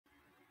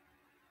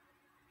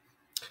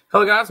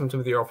Hello guys, I'm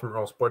Timothy Earle from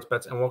Earle Sports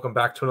Bets, and welcome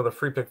back to another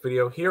free pick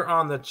video here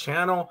on the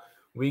channel.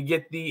 We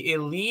get the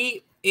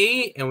Elite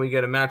 8, and we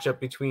get a matchup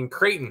between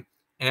Creighton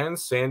and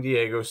San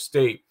Diego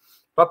State.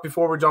 But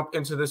before we jump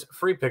into this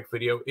free pick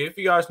video, if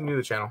you guys are new to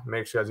the channel,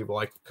 make sure you guys leave a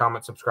like,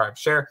 comment, subscribe,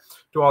 share,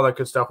 do all that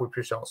good stuff. We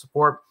appreciate all the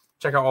support.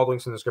 Check out all the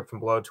links in the description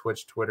below: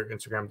 Twitch, Twitter,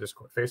 Instagram,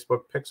 Discord,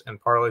 Facebook, picks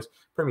and parlays,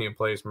 premium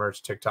plays,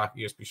 merch, TikTok,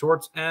 ESP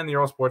Shorts, and the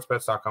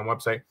EarleSportsBets.com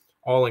website,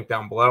 all linked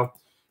down below.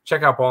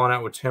 Check out Ballin'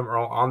 Out with Tim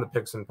Earle on the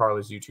Picks and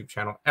Parleys YouTube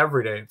channel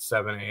every day at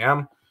 7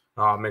 a.m.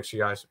 Make sure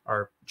you guys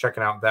are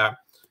checking out that.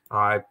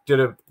 I did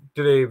a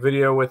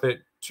video with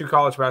it, 2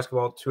 college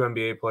basketball, 2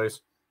 NBA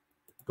plays.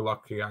 Good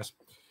luck to you guys.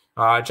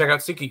 Check out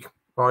SeatGeek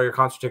for all your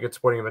concert tickets,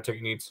 sporting event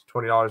ticket needs.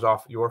 $20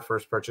 off your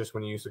first purchase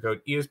when you use the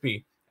code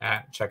ESB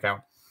at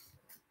checkout.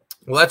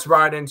 Let's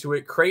ride into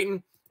it.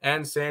 Creighton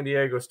and San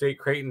Diego State.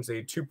 Creighton's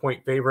a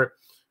 2-point favorite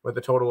with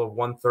a total of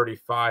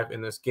 135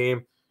 in this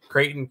game.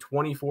 Creighton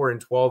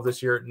 24-12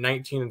 this year,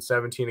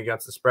 19-17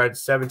 against the spread,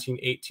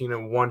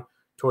 17-18-1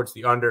 towards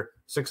the under,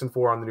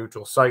 6-4 on the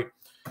neutral site.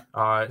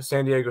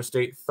 San Diego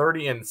State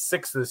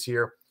 30-6 this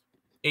year,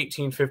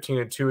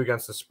 18-15-2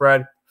 against the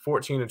spread,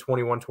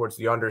 14-21 towards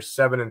the under,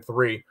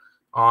 7-3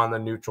 on the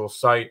neutral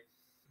site.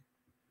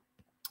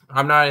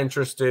 I'm not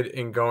interested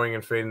in going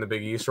and fading the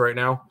Big East right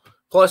now.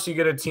 Plus, you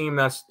get a team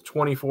that's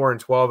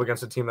 24-12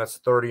 against a team that's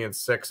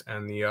 30-6,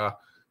 and the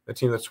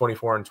team that's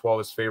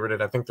 24-12 is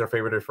favorited. I think they're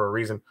favorited for a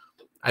reason.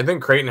 I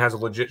think Creighton has a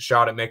legit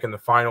shot at making the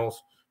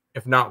finals,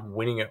 if not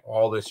winning it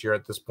all this year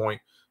at this point.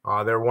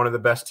 They're one of the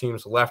best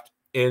teams left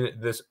in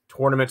this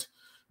tournament.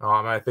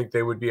 I think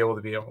they would be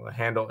able to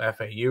handle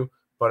FAU.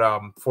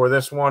 But for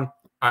this one,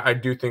 I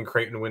do think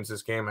Creighton wins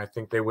this game. I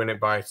think they win it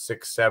by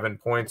 6-7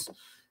 points.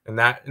 In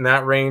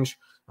that range,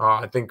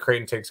 I think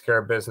Creighton takes care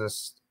of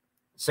business.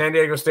 San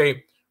Diego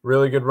State,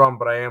 really good run,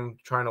 but I am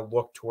trying to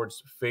look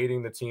towards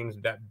fading the teams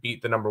that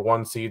beat the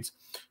 #1 seeds.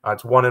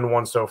 It's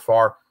 1-1 so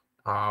far.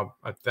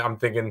 I'm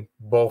thinking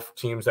both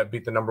teams that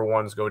beat the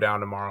 #1s go down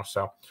tomorrow.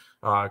 So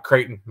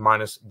Creighton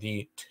minus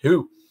the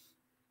 2.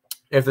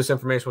 If this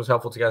information was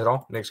helpful to you guys at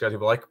all, make sure you guys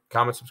leave a like,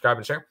 comment, subscribe,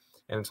 and share.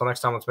 And until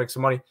next time, let's make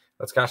some money.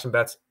 Let's cash some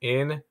bets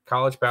in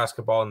college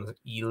basketball in the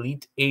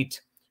Elite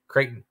 8.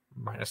 Creighton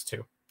minus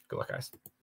 2. Good luck, guys.